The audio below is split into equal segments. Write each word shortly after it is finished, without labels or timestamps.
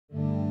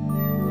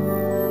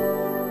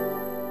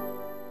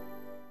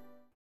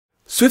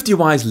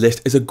SwiftUI's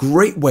list is a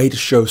great way to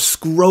show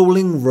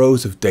scrolling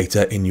rows of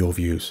data in your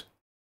views.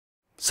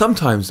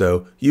 Sometimes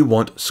though, you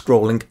want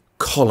scrolling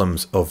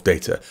columns of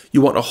data. You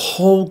want a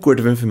whole grid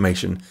of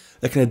information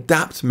that can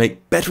adapt to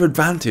make better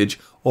advantage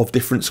of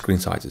different screen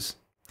sizes.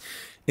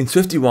 In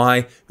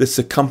SwiftUI, this is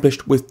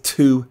accomplished with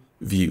two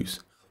views.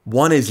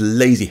 One is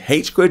lazy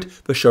hgrid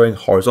for showing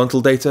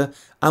horizontal data,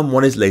 and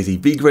one is lazy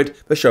vgrid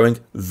for showing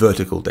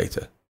vertical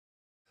data.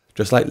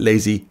 Just like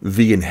lazy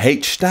V and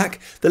H stack,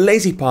 the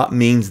lazy part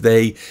means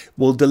they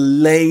will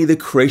delay the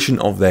creation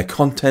of their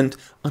content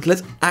until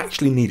it's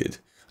actually needed.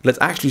 Until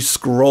it's actually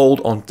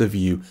scrolled onto the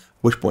view,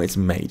 at which point it's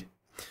made.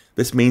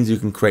 This means you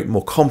can create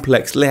more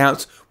complex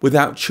layouts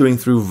without chewing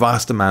through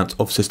vast amounts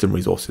of system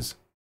resources.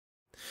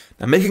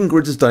 Now, making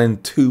grids is done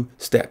in two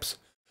steps.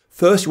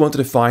 First, you want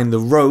to define the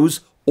rows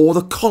or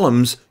the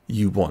columns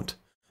you want.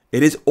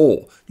 It is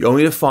or. You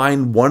only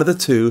define one of the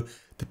two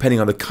depending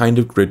on the kind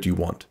of grid you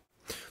want.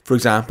 For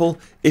example,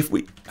 if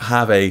we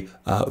have a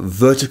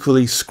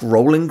vertically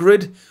scrolling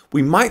grid,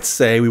 we might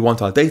say we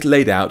want our data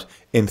laid out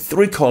in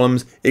 3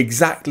 columns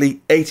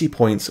exactly 80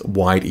 points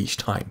wide each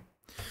time.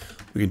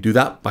 We can do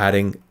that by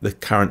adding the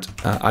current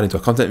adding to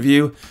our content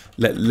view.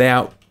 Let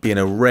layout be an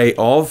array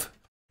of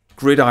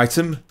grid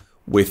item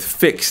with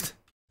fixed,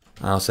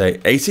 I'll say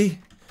 80,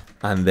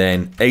 and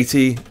then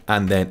 80,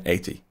 and then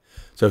 80.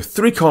 So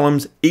 3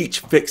 columns, each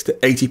fixed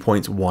to 80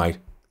 points wide.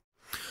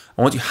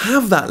 And once you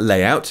have that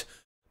layout,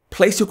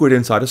 place your grid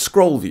inside a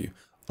scroll view,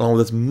 along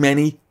with as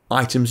many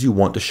items you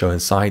want to show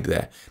inside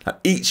there. Now,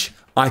 each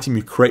item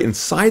you create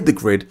inside the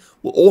grid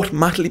will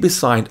automatically be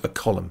assigned a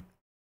column,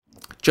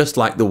 just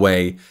like the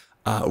way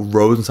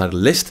rows inside a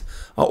list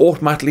are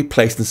automatically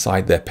placed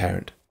inside their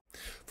parent.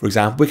 For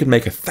example, we can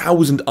make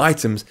 1,000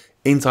 items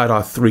inside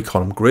our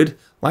 3-column grid,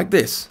 like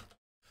this.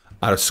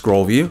 Add a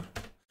scroll view,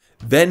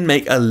 then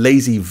make a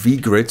lazy V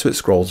grid so it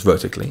scrolls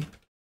vertically,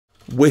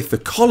 with the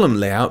column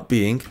layout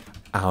being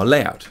our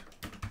layout.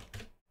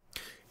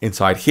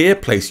 Inside here,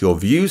 place your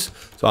views.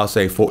 So I'll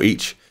say for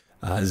each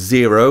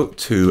 0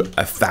 to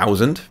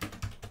 1,000,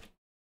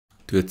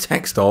 do a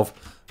text of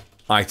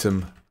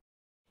item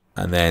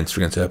and then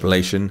string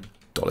interpolation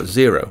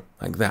 $0,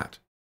 like that.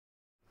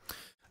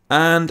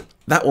 And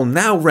that will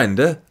now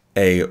render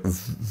a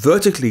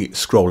vertically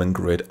scrolling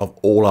grid of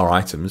all our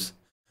items.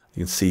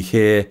 You can see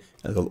here,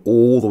 it'll go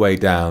all the way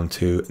down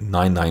to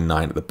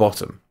 999 at the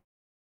bottom.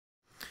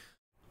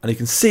 And you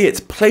can see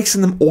it's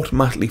placing them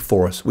automatically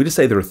for us. We just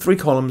say there are 3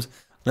 columns,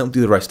 and it'll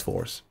do the rest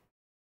for us.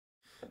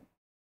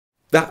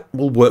 That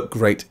will work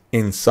great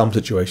in some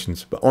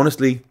situations, but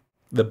honestly,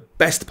 the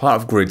best part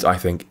of grids, I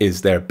think,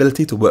 is their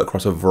ability to work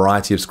across a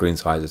variety of screen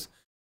sizes.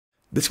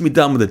 This can be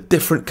done with a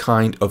different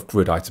kind of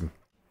grid item.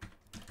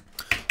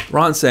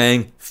 Rather than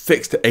saying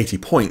fixed to 80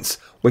 points,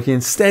 we can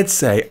instead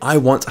say I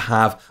want to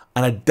have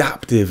an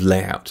adaptive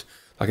layout.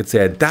 I could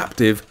say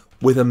adaptive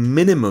with a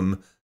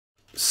minimum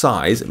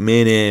size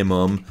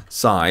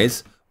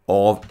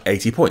of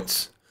 80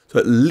 points. So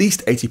at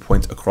least 80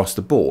 points across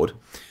the board.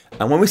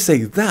 And when we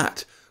say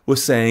that, we're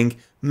saying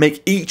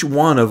make each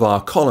one of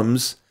our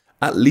columns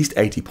at least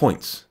 80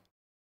 points.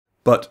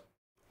 But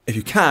if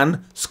you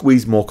can,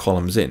 squeeze more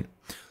columns in.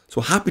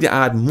 So we're happy to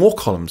add more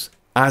columns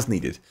as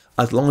needed,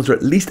 as long as they're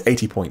at least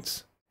 80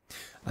 points.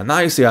 And now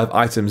you see I have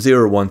items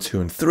 0, 1,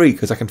 2, and 3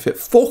 because I can fit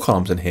 4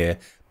 columns in here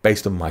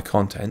based on my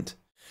content.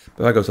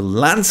 But if I go to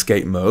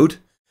landscape mode,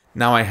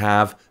 now I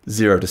have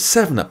 0 to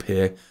 7 up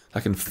here. I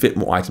can fit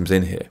more items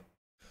in here.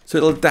 So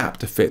it'll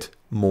adapt to fit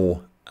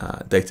more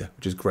data,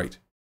 which is great.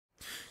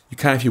 You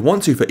can, if you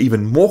want to, for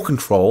even more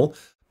control,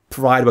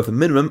 provide both a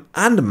minimum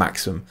and a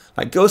maximum.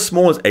 Like go as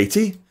small as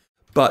 80,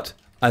 but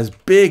as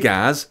big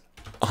as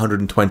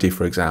 120,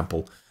 for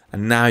example.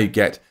 And now you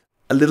get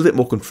a little bit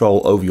more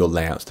control over your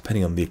layouts,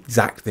 depending on the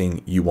exact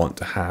thing you want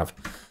to have.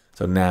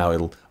 So now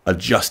it'll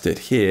adjust it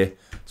here,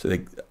 so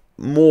that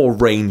more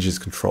range is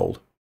controlled.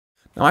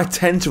 Now I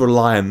tend to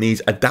rely on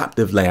these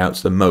adaptive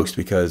layouts the most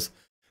because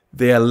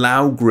they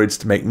allow grids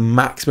to make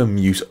maximum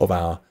use of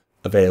our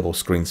available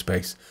screen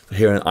space. So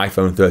here on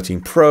iPhone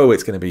 13 Pro,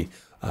 it's going to be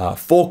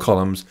 4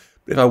 columns.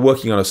 But if I'm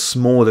working on a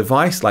small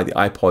device like the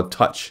iPod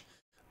Touch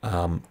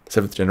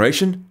 7th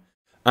generation,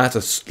 and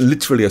that's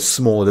literally a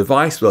smaller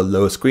device with a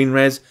lower screen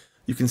res,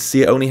 you can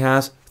see it only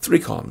has 3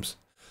 columns.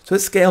 So it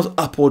scales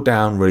up or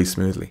down really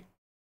smoothly.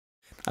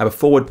 Now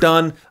before we're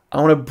done,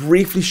 I want to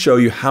briefly show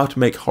you how to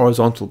make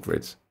horizontal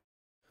grids.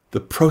 The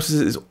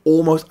process is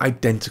almost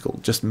identical.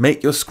 Just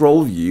make your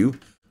scroll view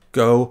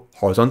go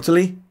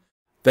horizontally,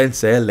 then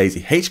say a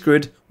lazy H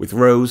grid with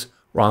rows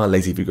rather than a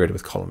lazy V grid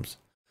with columns.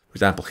 For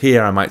example,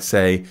 here I might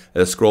say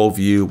that a scroll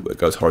view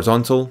goes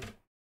horizontal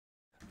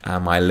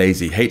and my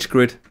lazy H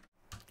grid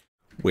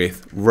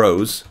with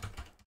rows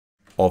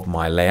of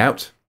my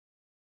layout.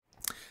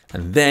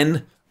 And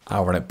then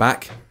I'll run it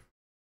back.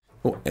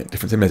 Oh,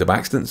 different simulator by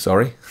accident,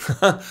 sorry.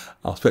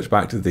 I'll switch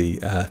back to the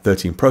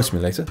 13 Pro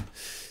simulator.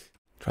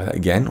 Try that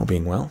again, all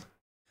being well.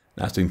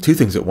 Now it's doing 2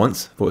 things at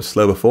once. Thought it was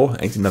slow before,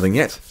 ain't seen nothing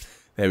yet.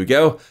 There we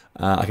go.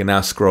 I can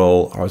now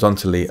scroll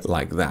horizontally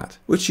like that,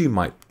 which you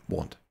might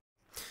want.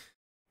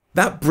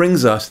 That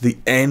brings us to the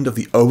end of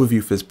the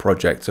overview for this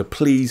project. So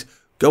please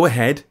go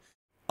ahead,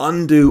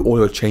 undo all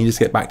your changes,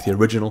 get back to the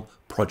original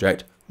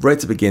project, ready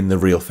to begin the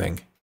real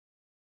thing.